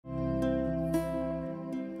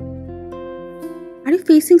Are you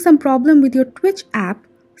facing some problem with your Twitch app,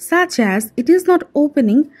 such as it is not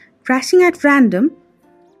opening, crashing at random,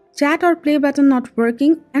 chat or play button not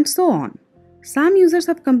working, and so on? Some users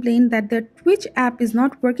have complained that their Twitch app is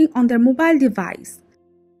not working on their mobile device.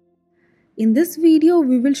 In this video,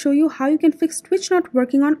 we will show you how you can fix Twitch not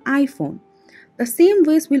working on iPhone. The same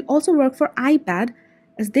ways will also work for iPad,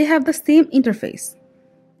 as they have the same interface.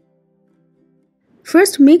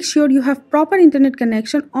 First, make sure you have proper internet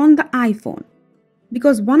connection on the iPhone,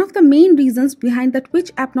 because one of the main reasons behind the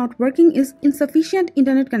Twitch app not working is insufficient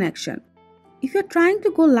internet connection. If you're trying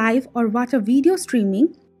to go live or watch a video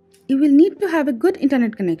streaming, you will need to have a good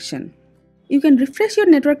internet connection. You can refresh your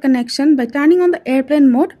network connection by turning on the airplane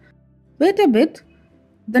mode, wait a bit,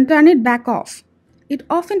 then turn it back off. It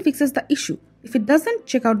often fixes the issue. If it doesn't,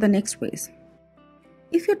 check out the next ways.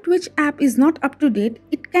 If your Twitch app is not up to date,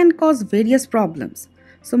 it can cause various problems.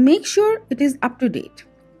 So make sure it is up to date.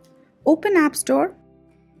 Open App Store.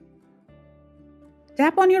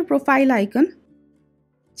 Tap on your profile icon.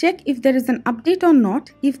 Check if there is an update or not.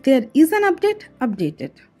 If there is an update, update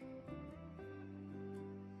it.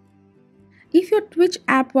 If your Twitch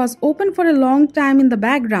app was open for a long time in the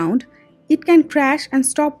background, it can crash and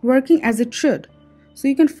stop working as it should. So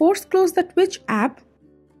you can force close the Twitch app.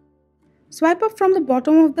 Swipe up from the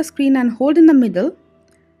bottom of the screen and hold in the middle.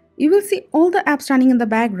 You will see all the apps running in the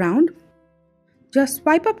background. Just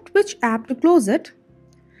swipe up Twitch app to close it.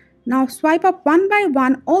 Now swipe up one by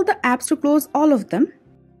one all the apps to close all of them.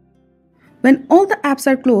 When all the apps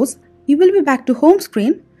are closed, you will be back to home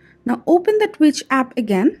screen. Now open the Twitch app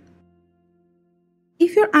again.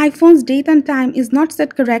 If your iPhone's date and time is not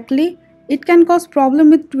set correctly, it can cause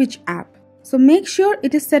problem with Twitch app. So make sure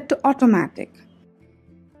it is set to automatic.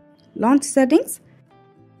 Launch settings.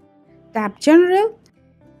 Tap General.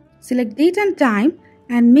 Select date and time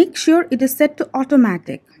and make sure it is set to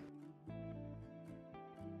automatic.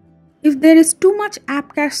 If there is too much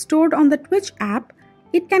app cache stored on the Twitch app,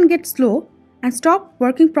 it can get slow and stop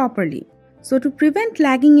working properly. So to prevent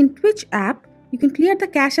lagging in Twitch app, you can clear the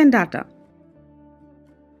cache and data.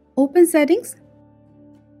 Open Settings.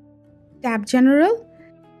 Tap General.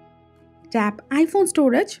 Tap iPhone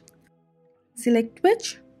Storage. Select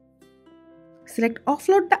Twitch. Select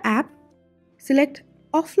Offload the app. Select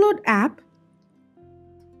Offload app.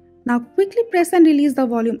 Now quickly press and release the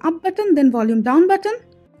volume up button, then volume down button.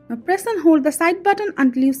 Now press and hold the side button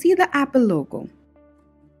until you see the Apple logo.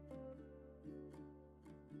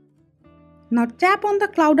 Now tap on the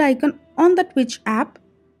cloud icon on the Twitch app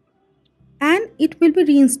and it will be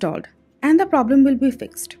reinstalled and the problem will be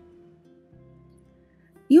fixed.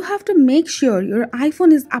 You have to make sure your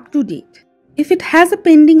iPhone is up to date. If it has a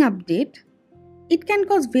pending update, it can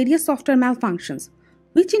cause various software malfunctions,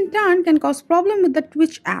 which in turn can cause problem with the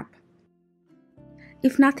Twitch app.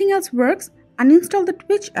 If nothing else works, uninstall the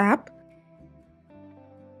Twitch app,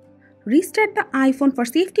 restart the iPhone for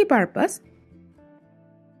safety purpose,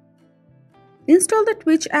 install the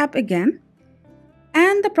Twitch app again,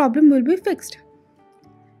 and the problem will be fixed.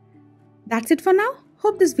 That's it for now.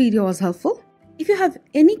 Hope this video was helpful. If you have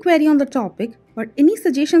any query on the topic or any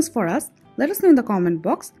suggestions for us, let us know in the comment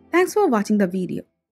box. Thanks for watching the video.